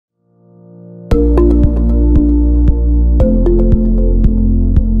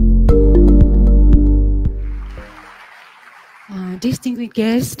Distinguished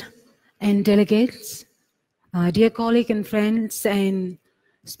guests and delegates, dear colleagues and friends, and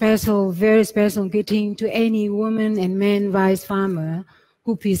very special greeting to any woman and man rice farmer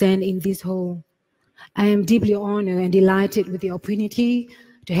who present in this hall. I am deeply honored and delighted with the opportunity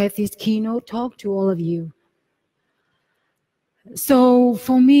to have this keynote talk to all of you. So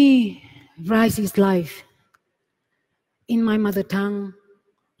for me, rice is life. In my mother tongue,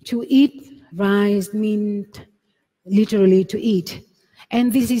 to eat rice means literally to eat.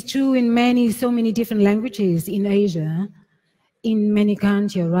 And this is true in so many different languages in Asia. In many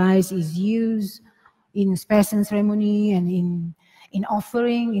countries, rice is used in special ceremony and in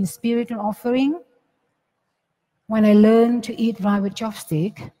offering, in spiritual offering. When I learned to eat rice with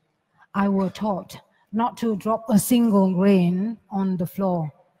chopstick, I was taught not to drop a single grain on the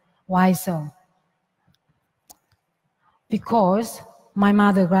floor. Why so? Because my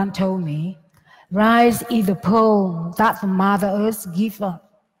mother grand told me, rice is the pearl that the Mother Earth gives us.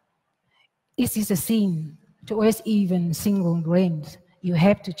 It is a sin to waste even single grains. You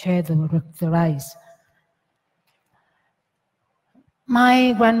have to share the rice.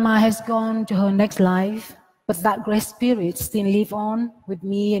 My grandma has gone to her next life, but that great spirit still lives on with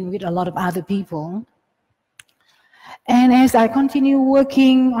me and with a lot of other people. And as I continue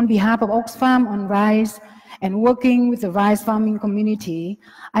working on behalf of Oxfam on rice and working with the rice farming community,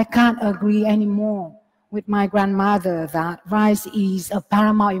 I can't agree anymore with my grandmother that rice is of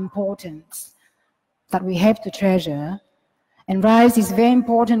paramount importance that we have to treasure. And rice is a very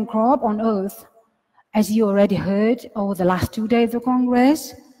important crop on earth. As you already heard over the last 2 days of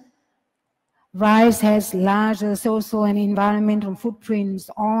Congress, rice has larger social and environmental footprints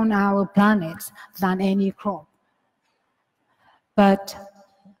on our planet than any crop. But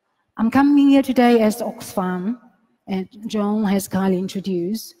I'm coming here today as Oxfam, and John has kindly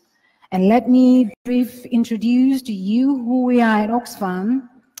introduced. And let me briefly introduce to you who we are at Oxfam.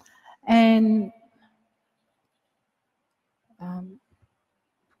 And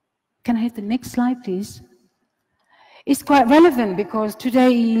can I have the next slide, please? It's quite relevant because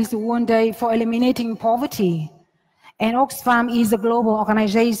today is one day for eliminating poverty. And Oxfam is a global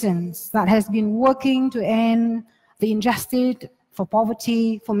organization that has been working to end the injustice for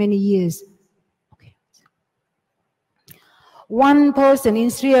poverty for many years. Okay. 1 person in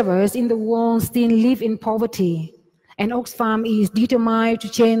 3 of us in the world still live in poverty. And Oxfam is determined to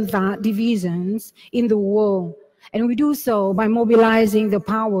change that divisions in the world. And we do so by mobilizing the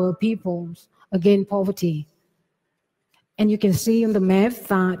power of peoples against poverty. And you can see on the map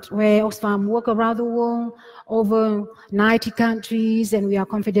that where Oxfam work around the world, over 90 countries, and we are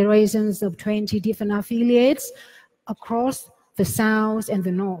confederations of 20 different affiliates across the South and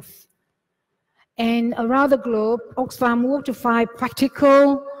the North. And around the globe, Oxfam work to find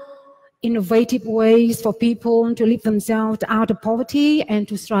practical, innovative ways for people to lift themselves out of poverty and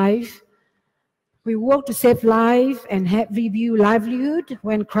to strive. We work to save life and help rebuild livelihood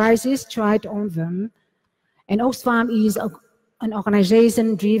when crises strike on them. And Oxfam is an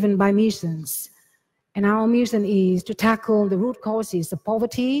organization driven by missions. And our mission is to tackle the root causes of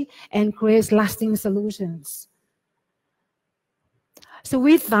poverty and create lasting solutions. So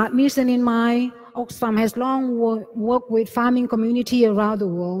with that mission in mind, Oxfam has long worked with farming community around the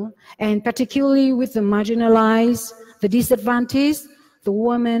world, and particularly with the marginalized, the disadvantaged, the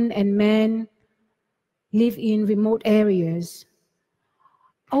women and men live in remote areas.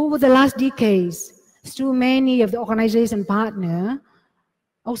 Over the last decades, through many of the organization partners,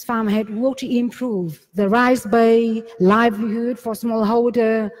 Oxfam had worked to improve the rice-based livelihood for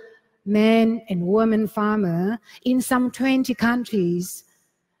smallholder men and women farmers in some 20 countries.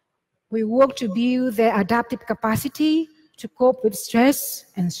 We work to build their adaptive capacity to cope with stress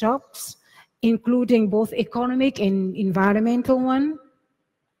and shocks, including both economic and environmental ones.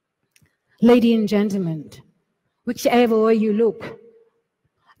 Ladies and gentlemen, whichever way you look,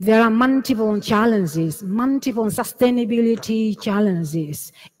 there are multiple challenges, multiple sustainability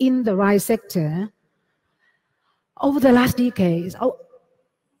challenges in the rice sector. Over the last decades,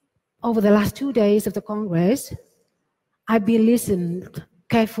 over the last 2 days of the Congress, I've been listened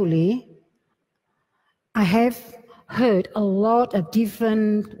carefully. I have heard a lot of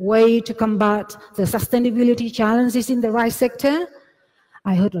different ways to combat the sustainability challenges in the rice sector.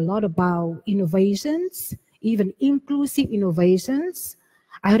 I heard a lot about innovations, even inclusive innovations.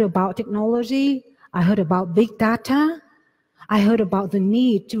 I heard about technology. I heard about big data. I heard about the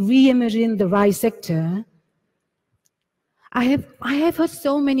need to reimagine the rice sector. I have heard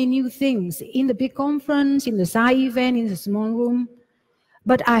so many new things in the big conference, in the side event, in the small room,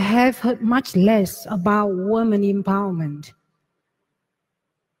 but I have heard much less about women empowerment.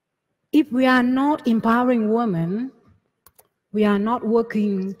 If we are not empowering women, We are not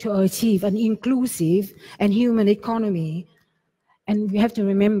working to achieve an inclusive and human economy. And we have to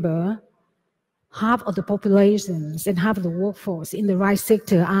remember, half of the populations and half of the workforce in the rice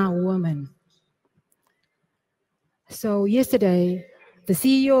sector are women. So yesterday, the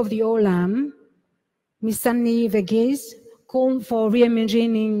CEO of the Olam, Ms. Sunny Verghese, called for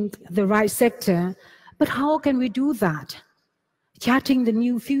reimagining the rice sector. But how can we do that? Charting the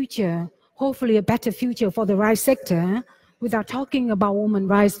new future, hopefully a better future for the rice sector, without talking about women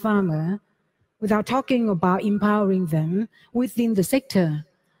rice farmer, without talking about empowering them within the sector.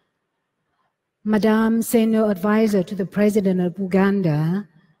 Madame, senior advisor to the president of Uganda,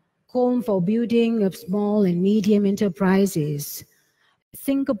 called for building of small and medium enterprises.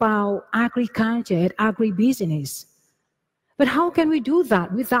 Think about agriculture and agribusiness. But how can we do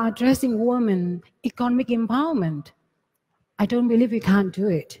that without addressing women economic empowerment? I don't believe we can't do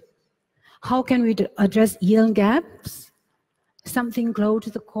it. How can we address yield gaps? Something close to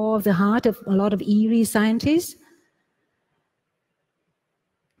the core of the heart of a lot of ERI scientists.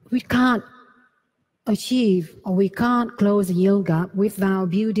 We can't achieve, or we can't close the yield gap without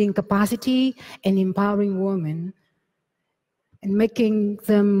building capacity and empowering women and making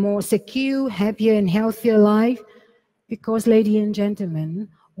them more secure, happier, and healthier life. Because, ladies and gentlemen,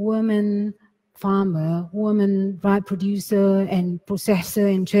 women farmer, women rice producer and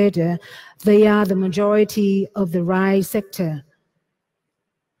processor and trader, they are the majority of the rice sector.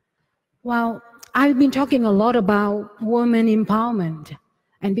 Well, I've been talking a lot about women empowerment,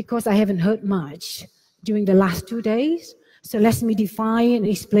 and because I haven't heard much during the last 2 days, so let me define and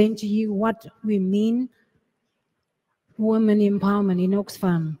explain to you what we mean women empowerment in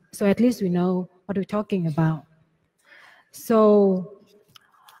Oxfam, so at least we know what we're talking about. So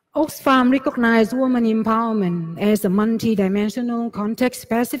Oxfam recognized women empowerment as a multi-dimensional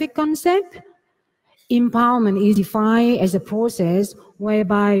context-specific concept. Empowerment is defined as a process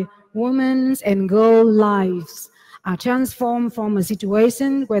whereby women's and girls' lives are transformed from a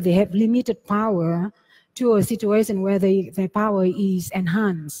situation where they have limited power to a situation where their power is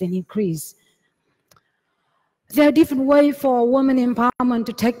enhanced and increased. There are different ways for women empowerment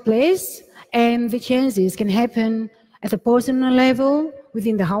to take place, and the changes can happen at the personal level,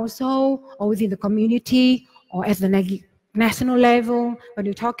 within the household, or within the community, or at the national level. When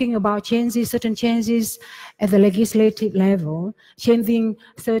you're talking about changes, certain changes at the legislative level, changing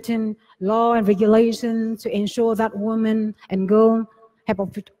certain law and regulations to ensure that women and girls have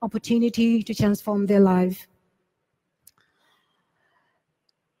opportunity to transform their life.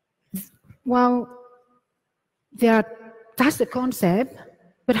 Well, that's the concept,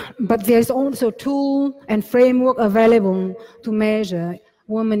 but there's also tool and framework available to measure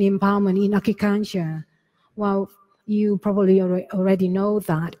women empowerment in agriculture. Well, you probably already know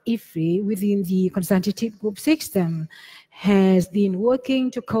that IFRI, within the consultative group system, has been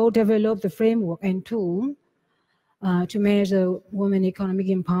working to co-develop the framework and tool to measure women economic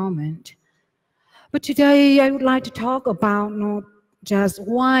empowerment. But today I would like to talk about not just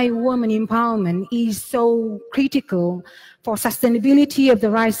why women empowerment is so critical for sustainability of the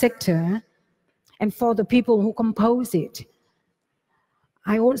rice sector and for the people who compose it.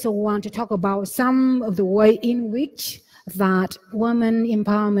 I also want to talk about some of the way in which that women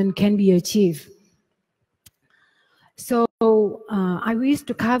empowerment can be achieved. So I wish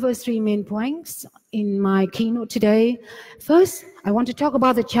to cover 3 main points in my keynote today. First, I want to talk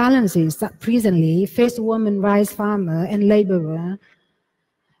about the challenges that presently face women rice farmer and laborer.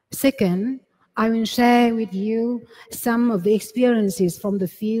 Second, I will share with you some of the experiences from the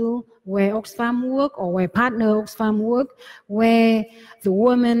field where Oxfam work or where partner Oxfam work, where the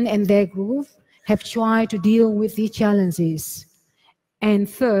women and their group have tried to deal with these challenges. And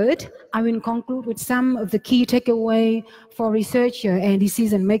third, I will conclude with some of the key takeaways for researcher and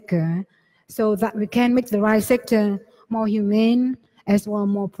decision maker so that we can make the rice sector more humane as well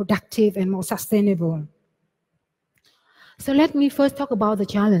more productive and more sustainable. So let me first talk about the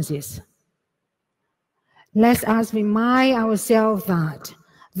challenges. Let us remind ourselves that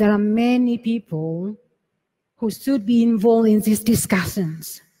there are many people who should be involved in these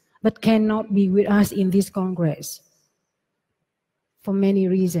discussions but cannot be with us in this Congress for many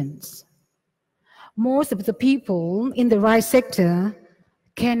reasons. Most of the people in the rice sector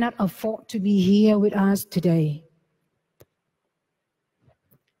cannot afford to be here with us today.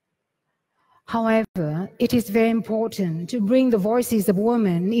 However, it is very important to bring the voices of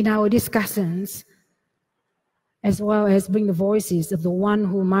women in our discussions, as well as bring the voices of the ones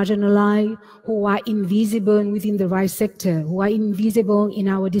who are marginalized, who are invisible within the rice sector, who are invisible in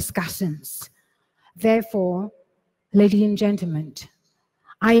our discussions. Therefore, ladies and gentlemen,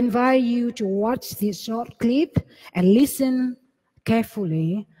 I invite you to watch this short clip and listen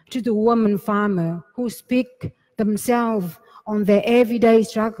carefully to the women farmer who speak themselves on their everyday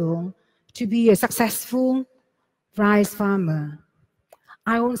struggle to be a successful rice farmer.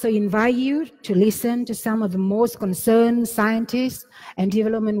 I also invite you to listen to some of the most concerned scientists and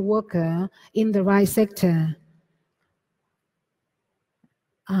development workers in the rice sector.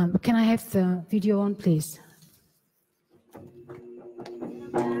 Can I have the video on, please?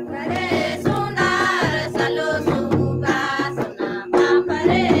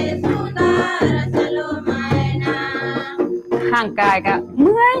 Hàng cài cả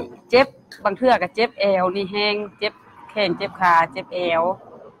mới chép bằng thưa cả chép eo đi hang chép khen chépขาchépเอว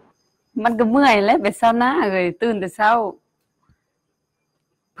มันก็เมื่อยแล้วไปเช้าหน้าเลยตื่นแต่เช้า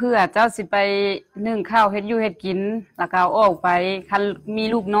เพื่อเจ้าสิไปนึ่งข้าวเฮ็ดอยู่เฮ็ดกินแล้วก็ออกไปคันมี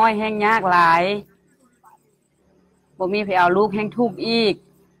ลูกน้อยแห้งยากหลายบ่มีไผเอาลูกแห้งทุกข์อีก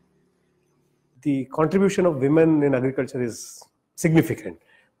The contribution of women in agriculture is significant,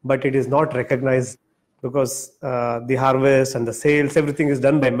 but it is not recognized because the harvest and the sales, everything is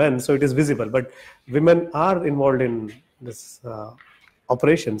done by men, so it is visible. But women are involved in this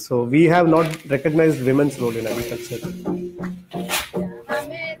operation, so we have not recognized women's role in agriculture.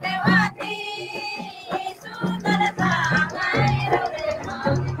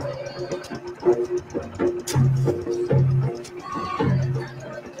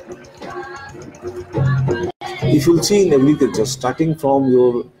 If you'll see in agriculture, starting from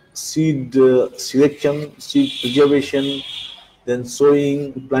your seed selection, seed preservation, then sowing,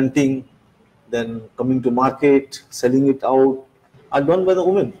 planting, then coming to market, selling it out, are done by the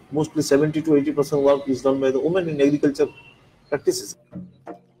women. Mostly 70 to 80% work is done by the women in agriculture practices.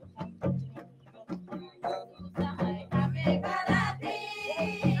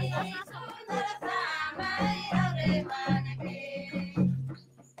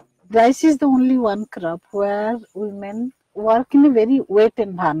 Rice is the only one crop where women work in a very wet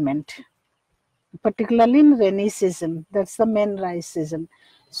environment, particularly in rainy season. That's the main rice season.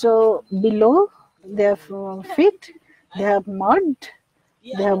 So below their feet, they have mud,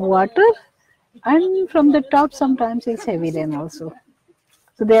 they have water, and from the top sometimes it's heavy rain also.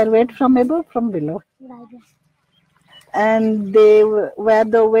 So they are wet from above, from below. And they wear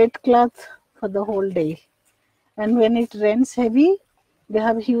the wet cloth for the whole day. And when it rains heavy, they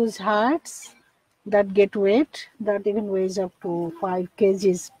have huge hats that get wet, that even weighs up to 5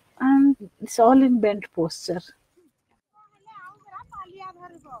 kgs. And it's all in bent posture.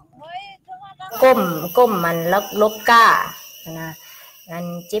 ก้มมันลบก้านะอัน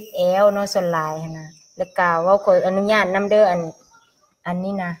จิบเอวเนาะส่วนหลายนะแล้วก็ว่าขออนุญาตนำเด้ออัน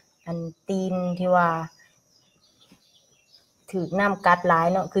นี้นะอันตีนที่ว่าถือน้ำกัดหลาย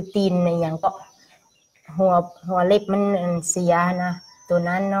เนาะคือตีนในอย่างก็หัวเล็บมันเสียนะตัว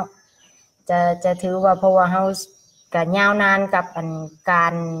นั้นเนาะจะถือว่าเพราะว่าเฮาก็ยาวนานกับอันกา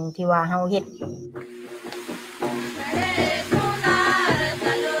รที่ว่าเฮาเฮ็ด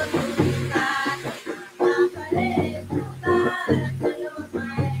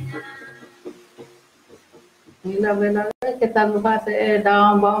Vena kita bahasa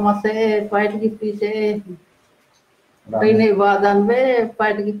dalam bahasa paid gitu sih. Ini badan be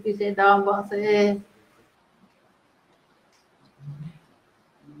paid gitu sih dalam bahasa.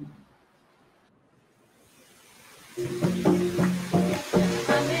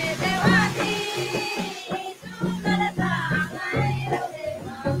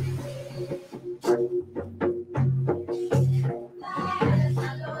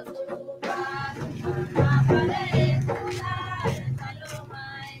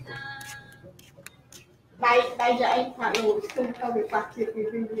 Đây giờ anh phản hồi không cho việc bạc thiệt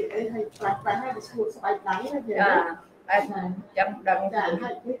vì hay phải hay bị sụt sạch đáy là gì đó. Chấm đằng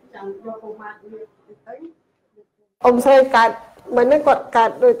hay biết chẳng cho công an tới. Ông xây cạn mấy nó còn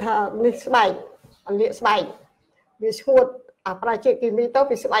cạn đôi thà lịch bảy, lịch bảy, bị sụt à phải chơi kỳ mi tao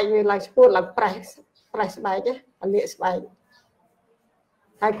bị bảy vì là sụt là phải bảy chứ, lịch bảy.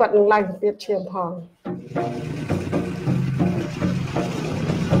 Hai quận lành tiết chiêm hòn.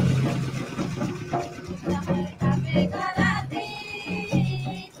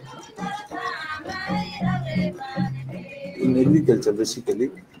 In agriculture, basically,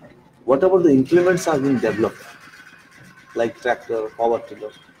 whatever the implements are being developed, like tractor, power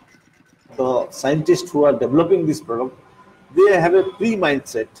tiller, the scientists who are developing this product, they have a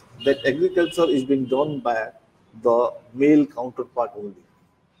pre-mindset that agriculture is being done by the male counterpart only.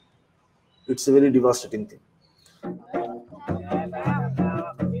 It's a very devastating thing.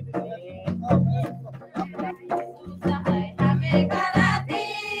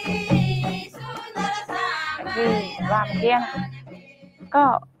 Vìว่าเมื่อกี้ก็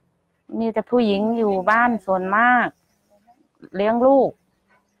มีแต่ผู้หญิงอยู่บ้านส่วนมาก เลี้ยงลูก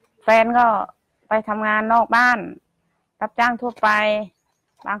แฟนก็ไปทำงานนอกบ้านรับจ้างทั่วไป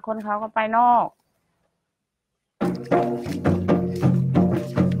บางคนเขาก็ไปนอก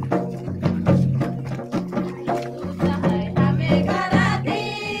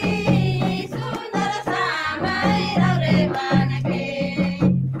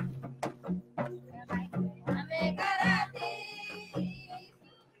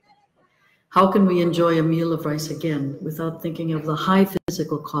How can we enjoy a meal of rice again without thinking of the high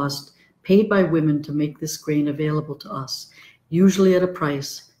physical cost paid by women to make this grain available to us, usually at a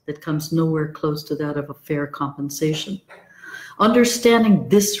price that comes nowhere close to that of a fair compensation? Understanding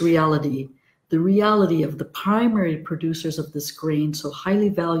this reality, the reality of the primary producers of this grain so highly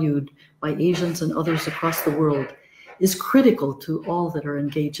valued by Asians and others across the world, is critical to all that are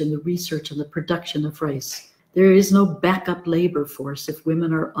engaged in the research and the production of rice. There is no backup labor force if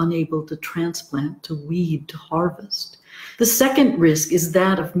women are unable to transplant, to weed, to harvest. The second risk is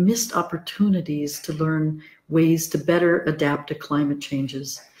that of missed opportunities to learn ways to better adapt to climate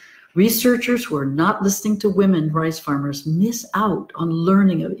changes. Researchers who are not listening to women rice farmers miss out on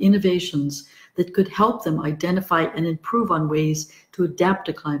learning of innovations that could help them identify and improve on ways to adapt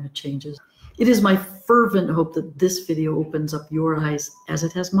to climate changes. It is my fervent hope that this video opens up your eyes, as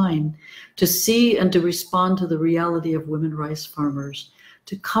it has mine, to see and to respond to the reality of women rice farmers,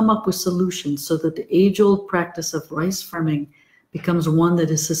 to come up with solutions so that the age-old practice of rice farming becomes one that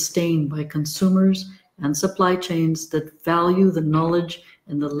is sustained by consumers and supply chains that value the knowledge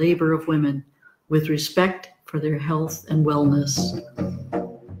and the labor of women with respect for their health and wellness.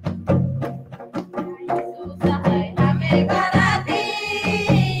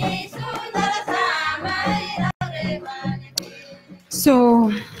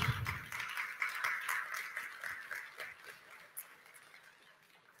 So,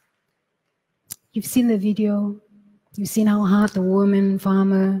 you've seen the video, you've seen how hard the woman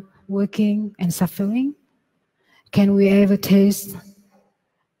farmer working and suffering. Can we ever taste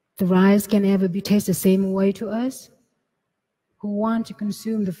the rice? Can ever be tasted the same way to us who want to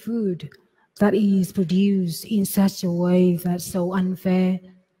consume the food that is produced in such a way that's so unfair,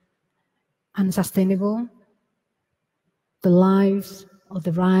 unsustainable? The lives of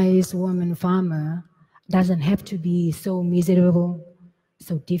the rice woman farmer doesn't have to be so miserable,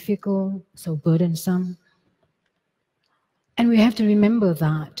 so difficult, so burdensome. And we have to remember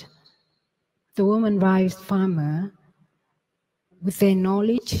that the woman rice farmer, with their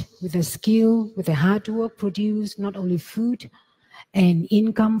knowledge, with their skill, with their hard work, produce not only food and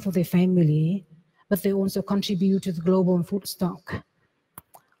income for their family, but they also contribute to the global food stock.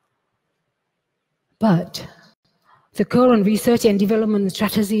 But the current research and development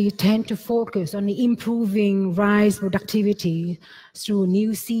strategy tend to focus on improving rice productivity through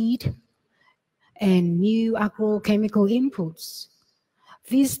new seed and new agrochemical inputs.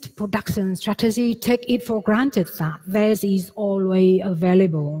 This production strategy take it for granted that there is always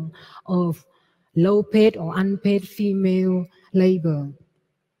available of low-paid or unpaid female labor.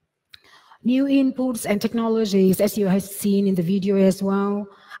 New inputs and technologies, as you have seen in the video as well,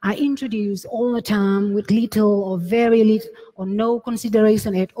 are introduced all the time with little or very little or no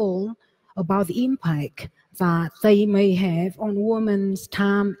consideration at all about the impact that they may have on women's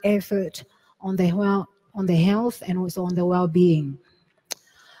time, effort, on their health, and also on their well-being.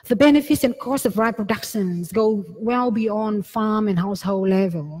 The benefits and costs of rice productions go well beyond farm and household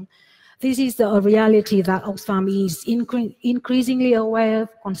level. This is a reality that Oxfam is increasingly aware,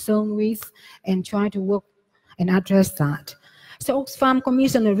 concerned with, and trying to work and address that. So Oxfam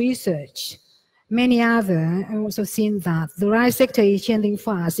commissioned a research. Many others have also seen that the rice sector is changing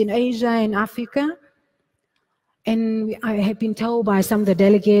fast in Asia and Africa. And I have been told by some of the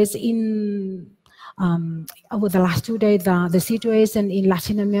delegates over the last 2 days that the situation in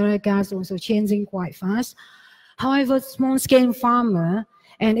Latin America is also changing quite fast. However, small-scale farmers,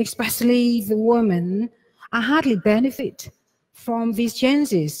 and especially the women, are hardly benefit from these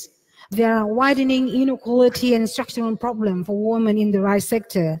changes. There are widening inequality and structural problems for women in the rice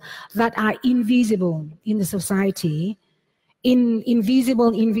sector that are invisible in the society, invisible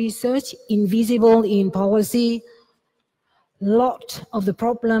in research, invisible in policy. A lot of the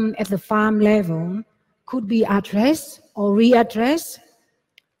problem at the farm level could be addressed or readdressed,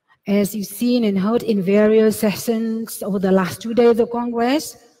 as you've seen and heard in various sessions over the last 2 days of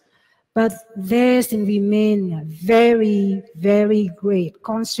Congress. But there still remain very, very great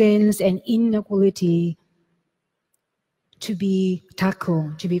constraints and inequality to be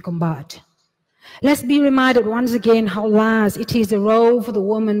tackled, to be combated. Let's be reminded once again how large it is the role for the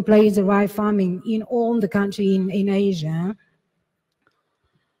woman plays in rice farming in all the countries in Asia.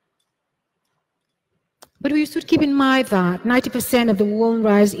 But we should keep in mind that 90% of the world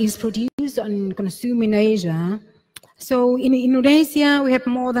rice is produced and consumed in Asia. So in Indonesia, we have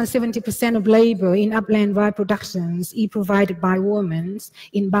more than 70% of labor in upland rice productions is provided by women.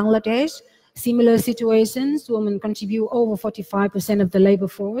 In Bangladesh, similar situations, women contribute over 45% of the labor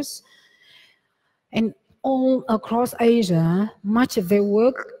force. And all across Asia, much of their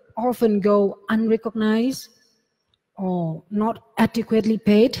work often go unrecognized or not adequately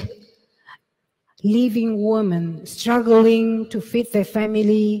paid, leaving women struggling to feed their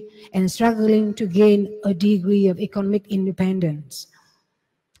family and struggling to gain a degree of economic independence.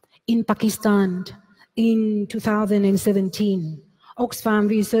 In Pakistan, in 2017, Oxfam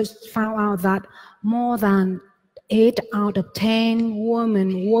research found out that more than 8 out of 10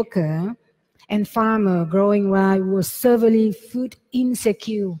 women workers and farmers growing rice were severely food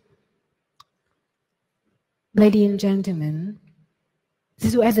insecure. Ladies and gentlemen,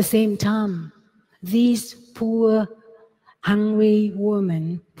 this was at the same time. These poor, hungry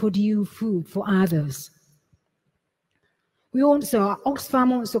women produce food for others.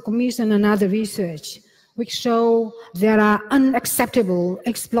 Oxfam also commissioned another research which show there are unacceptable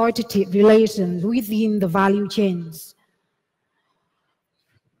exploitative relations within the value chains.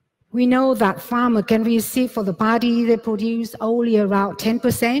 We know that farmers can receive for the paddy they produce only around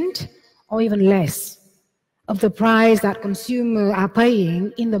 10% or even less of the price that consumers are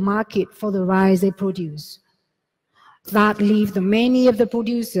paying in the market for the rice they produce. That leaves many of the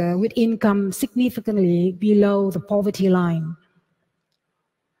producers with income significantly below the poverty line.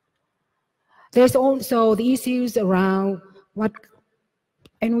 There's also the issues around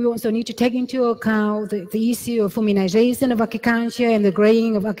and we also need to take into account the issue of feminization of agriculture and the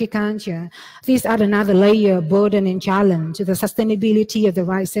graying of agriculture. These are another layer of burden and challenge to the sustainability of the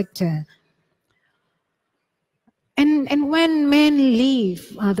rice sector. And when men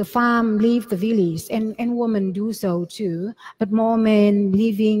leave the farm, leave the village, and women do so too, but more men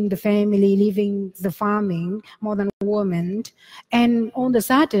leaving the family, leaving the farming, more than women, and all of a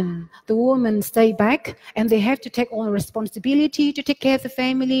sudden, the women stay back and they have to take on responsibility to take care of the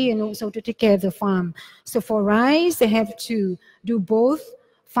family and also to take care of the farm. So for rice, they have to do both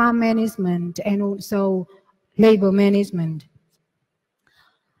farm management and also labor management.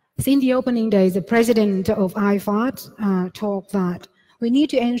 In the opening days, the president of IFAD talked that we need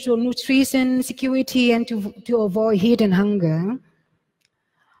to ensure nutrition security and to avoid heat and hunger.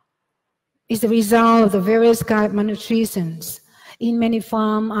 It's the result of the various kind of malnutritions. In many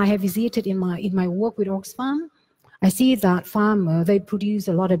farms I have visited in my work with Oxfam, I see that farmers, they produce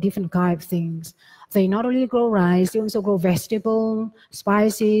a lot of different kinds of things. They not only grow rice, they also grow vegetables,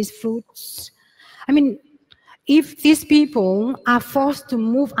 spices, fruits. I mean, if these people are forced to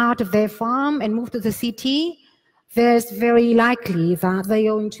move out of their farm and move to the city, there's very likely that they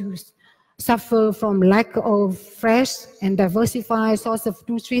are going to suffer from lack of fresh and diversified source of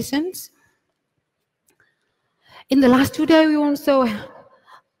nutrition. In the last 2 days, we also,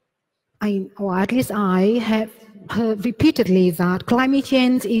 or at least I have heard repeatedly that climate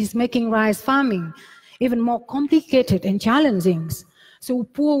change is making rice farming even more complicated and challenging. So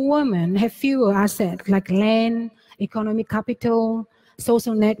poor women have fewer assets like land, economic capital,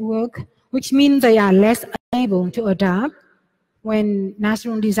 social network, which means they are less able to adapt when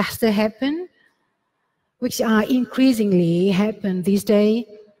natural disasters happen, which are increasingly happen these days.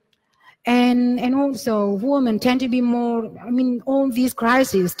 And also women tend to be more, all these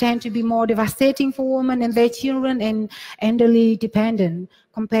crises tend to be more devastating for women and their children and elderly dependent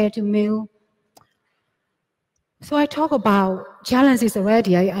compared to male. So I talk about challenges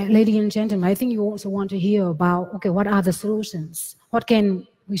already, ladies and gentlemen. I think you also want to hear about, okay, what are the solutions? What can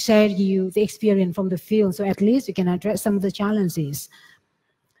we share you the experience from the field so at least you can address some of the challenges?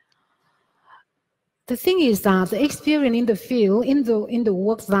 The thing is that the experience in the field, in the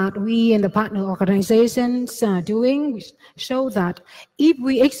work that we and the partner organizations are doing, show that if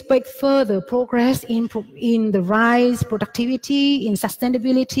we expect further progress in the rice productivity, in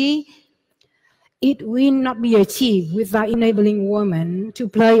sustainability, it will not be achieved without enabling women to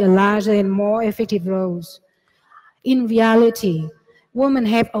play a larger and more effective roles. In reality, women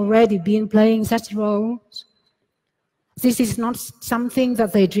have already been playing such roles. This is not something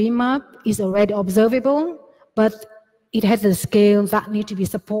that they dream up, it's already observable, but it has a scale that needs to be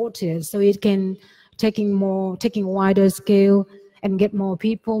supported so it can taking wider scale and get more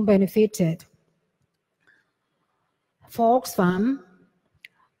people benefited. For Oxfam,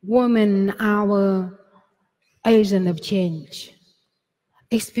 women are our agent of change.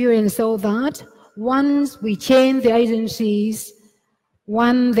 Experience so that once we change the agencies,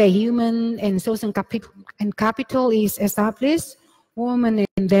 once the human and social capital is established, women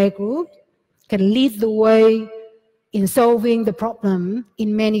in their group can lead the way in solving the problem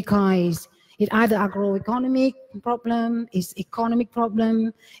in many kinds. It's either agroeconomic problem, it's economic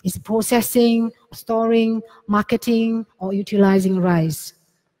problem, it's processing, storing, marketing, or utilizing rice.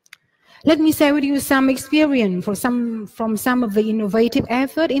 Let me share with you some experience from some of the innovative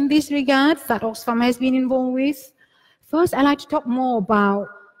effort in this regard that Oxfam has been involved with. First, I'd like to talk more about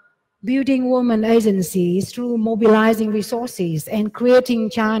building women agencies through mobilizing resources and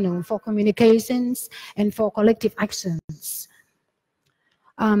creating channels for communications and for collective actions.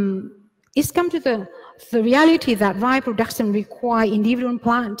 It's come to the reality that rice production requires individual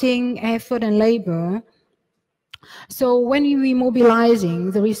planting, effort, and labor. So when we're mobilizing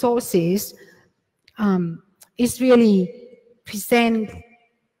the resources, it's really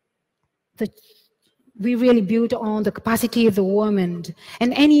we really build on the capacity of the woman.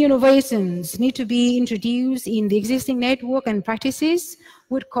 And any innovations need to be introduced in the existing network and practices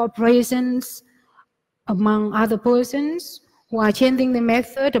with corporations, among other persons, who are changing the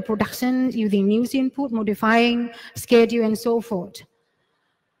method of production using new input, modifying schedule, and so forth.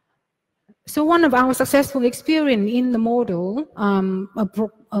 So one of our successful experience in the model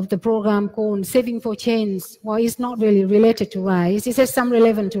of the program called Saving for Change, well, it's not really related to rice. It has some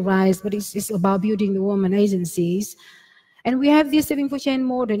relevance to rice, but it's about building the women agencies. And we have this Saving for Change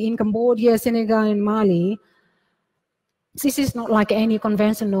model in Cambodia, Senegal, and Mali. This is not like any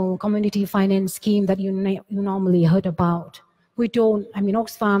conventional community finance scheme that you normally heard about. We don't,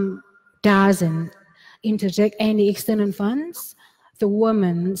 Oxfam doesn't interject any external funds. The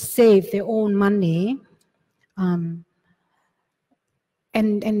women save their own money, and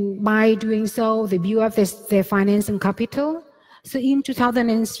by doing so, they build up their financing capital. So in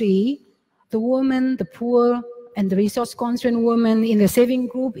 2003, the women, the poor, and the resource-constrained women in the saving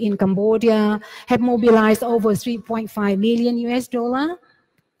group in Cambodia have mobilized over $3.5 million US.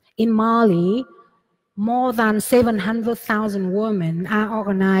 In Mali, more than 700,000 women are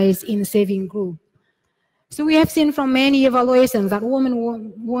organized in saving group. So we have seen from many evaluations that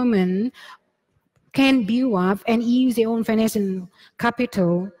women can build up and use their own financial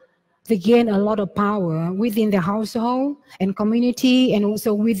capital. They gain a lot of power within the household and community, and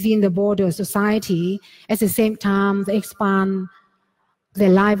also within the broader society. At the same time, they expand their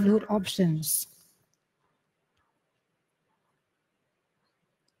livelihood options.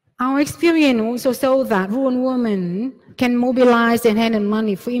 Our experience also shows that rural women can mobilize and handle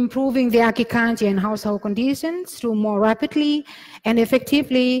money for improving their agriculture and household conditions through more rapidly and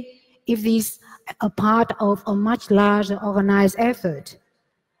effectively if these are part of a much larger organized effort.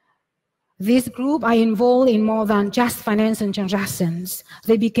 This group are involved in more than just financial transactions.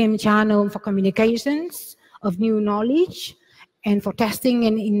 They became channel for communications of new knowledge and for testing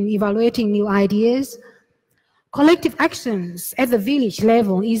and in evaluating new ideas. Collective actions at the village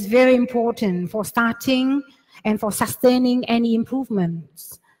level is very important for starting and for sustaining any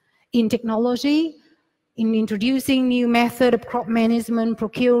improvements in technology, in introducing new method of crop management,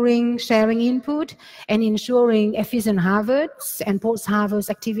 procuring, sharing input, and ensuring efficient harvests and post-harvest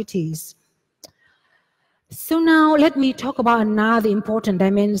activities. So now let me talk about another important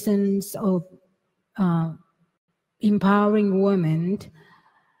dimensions of empowering women.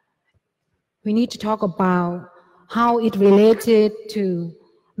 We need to talk about how it related to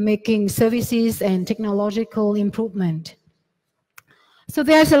making services and technological improvement. So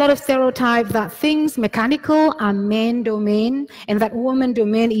there's a lot of stereotype that things mechanical are men domain and that woman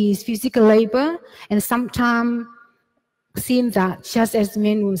domain is physical labor, and sometimes seen that just as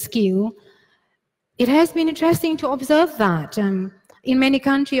men with skill. It has been interesting to observe that in many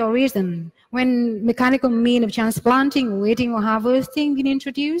countries or regions, when mechanical means of transplanting, waiting, or harvesting been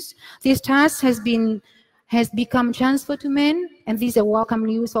introduced, this task has become transferred to men, and this is a welcome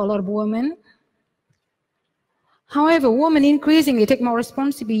news for a lot of women. However, women increasingly take more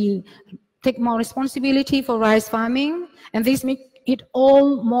responsibility for rice farming, and this makes it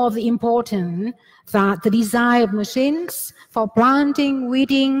all more important that the design of machines for planting,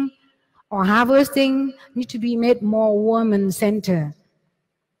 weeding, or harvesting need to be made more woman-centered.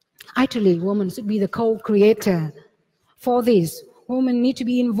 Actually, women should be the co-creator. For this, women need to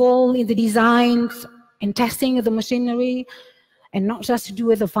be involved in the designs and testing of the machinery, and not just to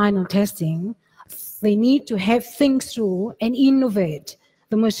do the final testing. They need to have things through and innovate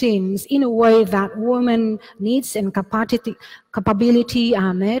the machines in a way that women needs and capability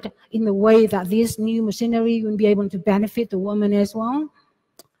are met in the way that this new machinery will be able to benefit the woman as well.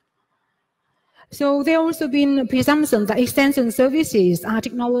 So there also been a presumption that extension services are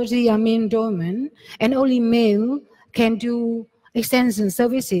technology are main domain, and only male can do extension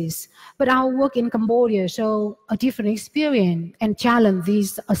services. But our work in Cambodia show a different experience and challenge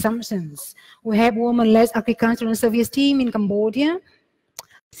these assumptions. We have women-led agricultural service team in Cambodia.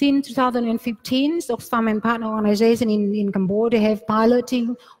 Since 2015, Oxfam and partner organization in Cambodia have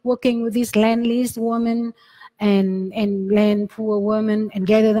piloting, working with these land-lease women and land poor women and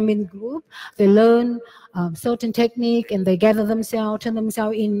gather them in group. They learn certain technique and they gather themselves, turn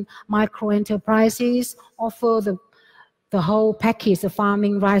themselves in micro enterprises, offer the whole package of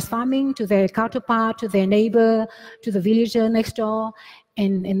farming, rice farming to their counterpart, to their neighbor, to the villager next door,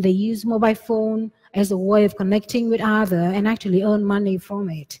 and they use mobile phone as a way of connecting with others and actually earn money from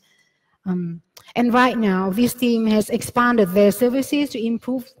it. And right now, this team has expanded their services to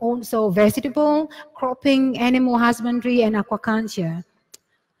improve also vegetable, cropping, animal husbandry, and aquaculture.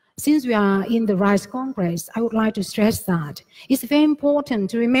 Since we are in the Rice Congress, I would like to stress that it's very important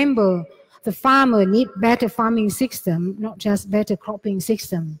to remember the farmer needs better farming system, not just better cropping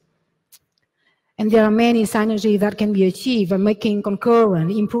system. And there are many synergies that can be achieved by making concurrent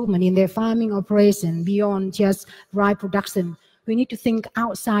improvement in their farming operation beyond just rice production. We need to think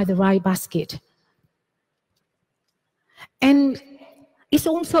outside the rice basket. And it's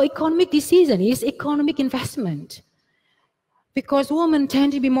also economic decision, it's economic investment. Because women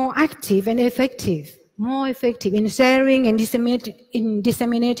tend to be more active and effective, more effective in sharing and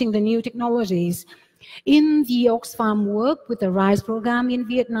disseminating the new technologies. In the Oxfam work with the rice program in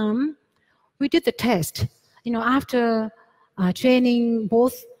Vietnam, we did the test. You know, after training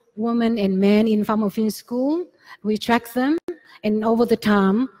both women and men in farmer field school, we tracked them, and over the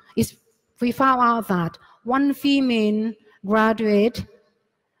time, we found out that one female graduate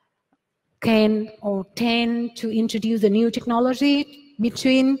can or tend to introduce the new technology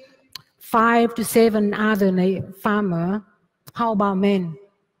between 5 to 7 other farmers. How about men?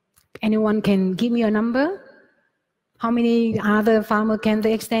 Anyone can give me a number? How many other farmers can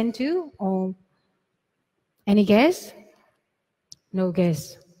they extend to? Or any guess? No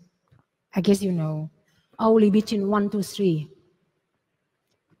guess. I guess you know. Only between 1 to 3.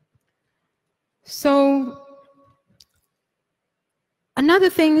 So another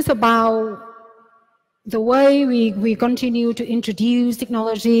thing is about the way we continue to introduce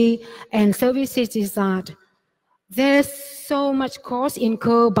technology and services is that there's so much cost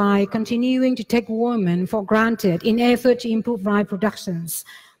incurred by continuing to take women for granted in effort to improve rice productions.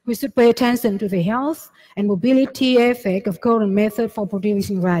 We should pay attention to the health and mobility effect of current method for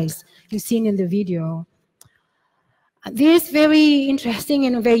producing rice. You've seen in the video. This very interesting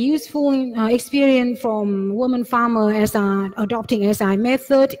and very useful experience from women farmers as adopting SI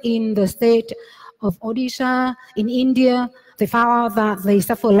method in the state of Odisha in India. They found out that they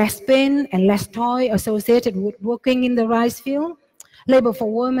suffer less pain and less toil associated with working in the rice field. Labor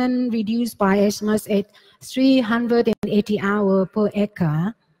for women reduced by as much as 380 hours per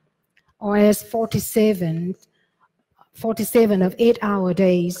acre, or as 47 of 8-hour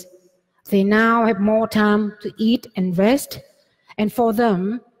days. They now have more time to eat and rest. And for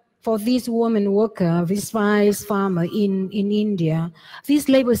them, for these women workers, this rice farmer in India, this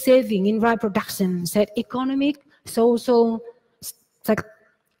labor saving in rice production had economic, social,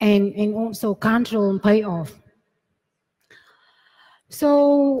 and also cultural payoff.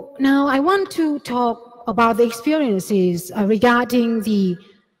 So now I want to talk about the experiences regarding the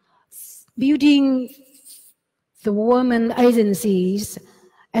building the women agencies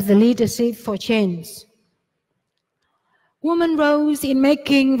as the leadership for change. Women roles in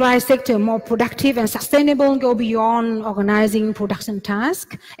making rice sector more productive and sustainable go beyond organizing production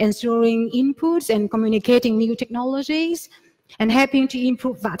tasks, ensuring inputs and communicating new technologies, and helping to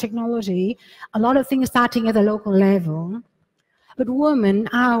improve that technology. A lot of things starting at the local level. But women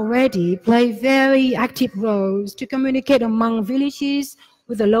are already play very active roles to communicate among villages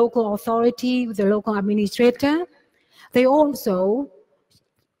with the local authority, with the local administrator. They also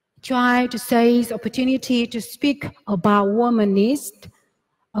try to seize opportunity to speak about women's needs,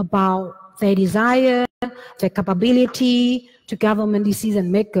 about their desire, their capability to government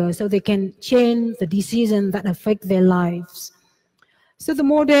decision makers, so they can change the decisions that affect their lives. So the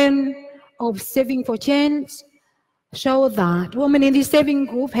model of Saving for Change show that women in the saving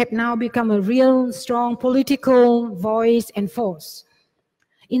group have now become a real strong political voice and force.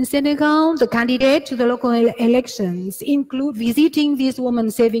 In Senegal, the candidates to the local elections include visiting this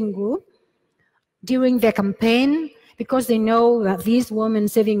women saving group during their campaign because they know that this women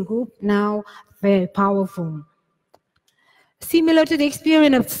saving group now very powerful. Similar to the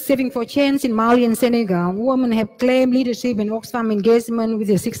experience of Saving for Change in Mali and Senegal, women have claimed leadership in Oxfam engagement with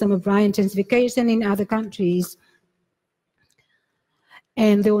the system of rice intensification in other countries.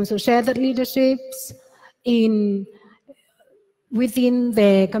 And they also share that leaderships in within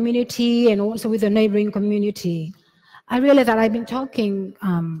their community and also with the neighboring community. I realize that I've been talking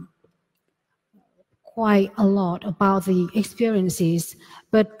quite a lot about the experiences,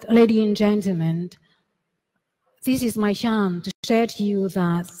 but ladies and gentlemen, this is my chance to share to you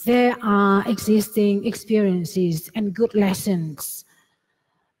that there are existing experiences and good lessons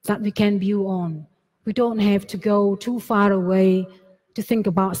that we can build on. We don't have to go too far away to think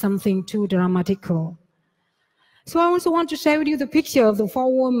about something too dramatical. So I also want to share with you the picture of the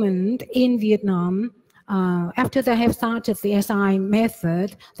 4 women in Vietnam. After they have started the SI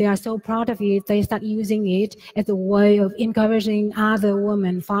method, they are so proud of it. They start using it as a way of encouraging other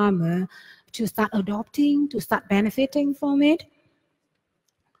women farmers to start adopting, to start benefiting from it.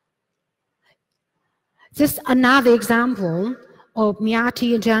 Just another example of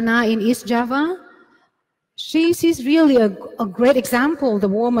Miati Jana in East Java. She's really a great example of the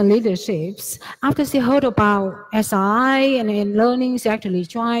woman leaderships. After she heard about SI and in learning, she actually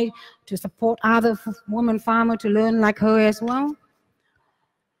tried to support other women farmers to learn like her as well.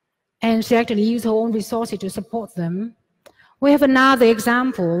 And she actually used her own resources to support them. We have another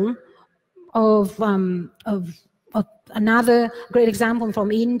example of another great example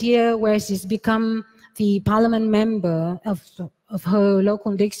from India, where she's become the parliament member of her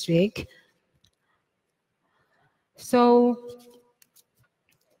local district. So,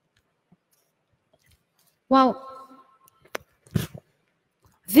 well,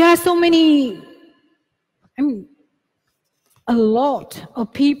 there are so many, a lot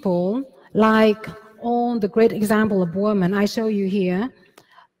of people like on the great example of women I show you here.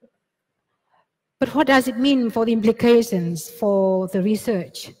 But what does it mean for the implications for the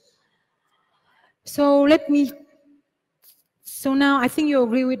research? So now I think you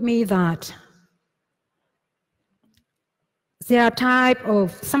agree with me that there are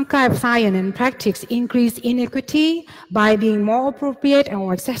some kind of science and practice increase inequity by being more appropriate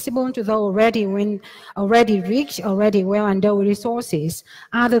or accessible to those already rich, already well endowed resources.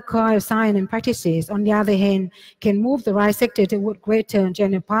 Other kind of science and practices, on the other hand, can move the right sector toward greater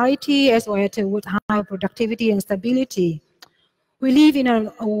gender parity as well as toward higher productivity and stability. We live in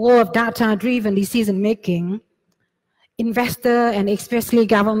a world of data-driven decision-making. Investors and especially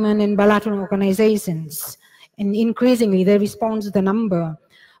government and bilateral organizations, and increasingly they respond to the number.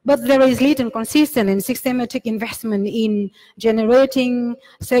 But there is little consistent and systematic investment in generating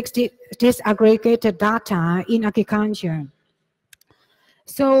disaggregated data in agriculture.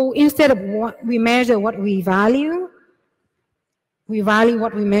 So instead of what we measure what we value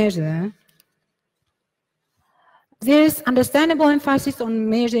what we measure. There's understandable emphasis on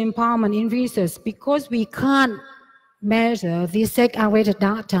measure empowerment in research because we can't measure this disaggregated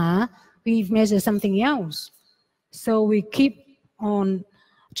data, we measure something else. So we keep on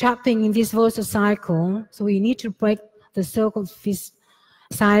trapping in this virtuous cycle. So we need to break the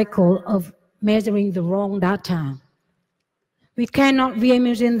cycle of measuring the wrong data. We cannot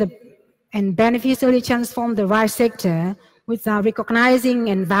reimagine and beneficially transform the right sector without recognizing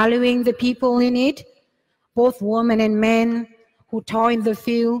and valuing the people in it, both women and men who toil in the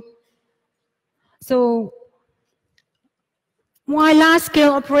field. So while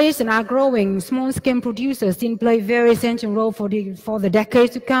large-scale operations are growing, small-scale producers still play a very essential role for the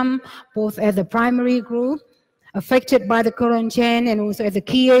decades to come, both as the primary group affected by the current chain and also as the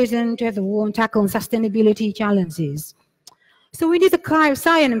key agent to have the war and tackle sustainability challenges. So we need the kind of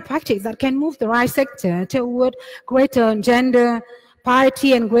science and practice that can move the right sector toward greater gender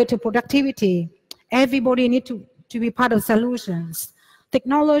parity and greater productivity. Everybody needs to be part of solutions.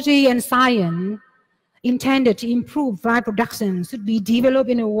 Technology and science intended to improve rice production should be developed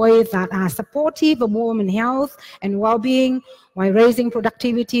in a way that are supportive of women's health and well-being while raising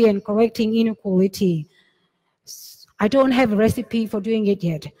productivity and correcting inequality. I don't have a recipe for doing it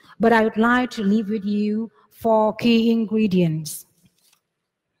yet, but I would like to leave with you 4 key ingredients.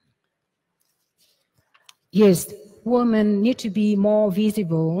 Yes, women need to be more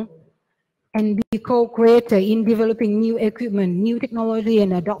visible and be co-creator in developing new equipment, new technology,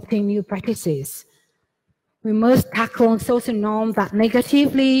 and adopting new practices. We must tackle social norms that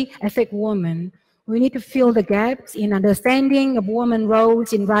negatively affect women. We need to fill the gaps in understanding of women's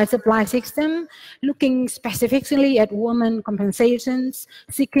roles in rice supply system, looking specifically at women compensations,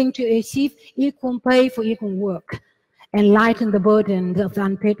 seeking to achieve equal pay for equal work, and lighten the burden of the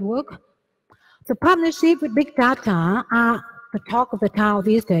unpaid work. The partnership with big data are the talk of the town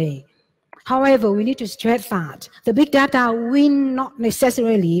these days. However, we need to stress that the big data will not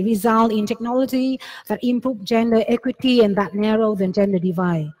necessarily result in technology that improve gender equity and that narrow the gender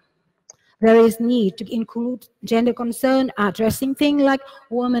divide. There is need to include gender concern, addressing things like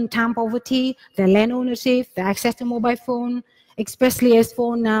women time poverty, their land ownership, their access to mobile phone, especially as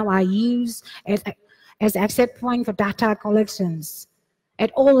phones now are used as access point for data collections.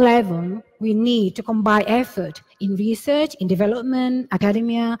 At all levels, we need to combine effort in research, in development,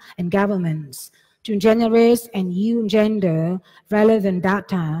 academia, and governments to generate and use gender-relevant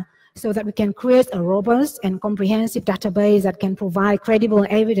data so that we can create a robust and comprehensive database that can provide credible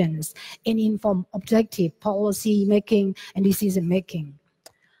evidence and inform objective policy making and decision making.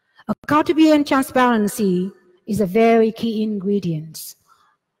 Accountability and transparency is a very key ingredient.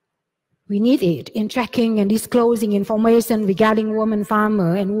 We need it in tracking and disclosing information regarding women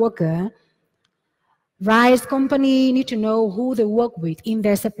farmer and worker. Rice companies need to know who they work with in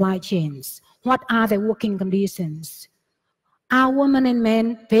their supply chains. What are their working conditions? Are women and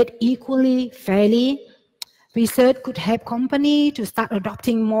men paid equally, fairly? Research could help companies to start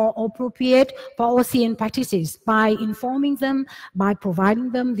adopting more appropriate policy and practices by informing them, by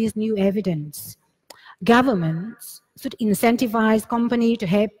providing them this new evidence. Governments should incentivize companies to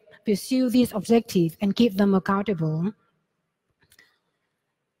help pursue these objectives and keep them accountable.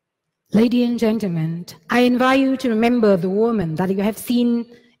 Ladies and gentlemen, I invite you to remember the women that you have seen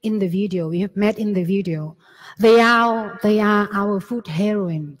in the video, you have met in the video. They are our food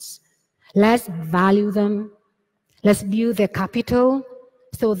heroines. Let's value them. Let's build their capital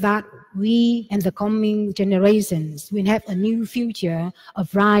so that we and the coming generations will have a new future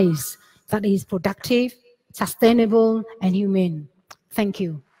of rice that is productive, sustainable, and humane. Thank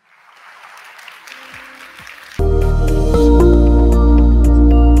you.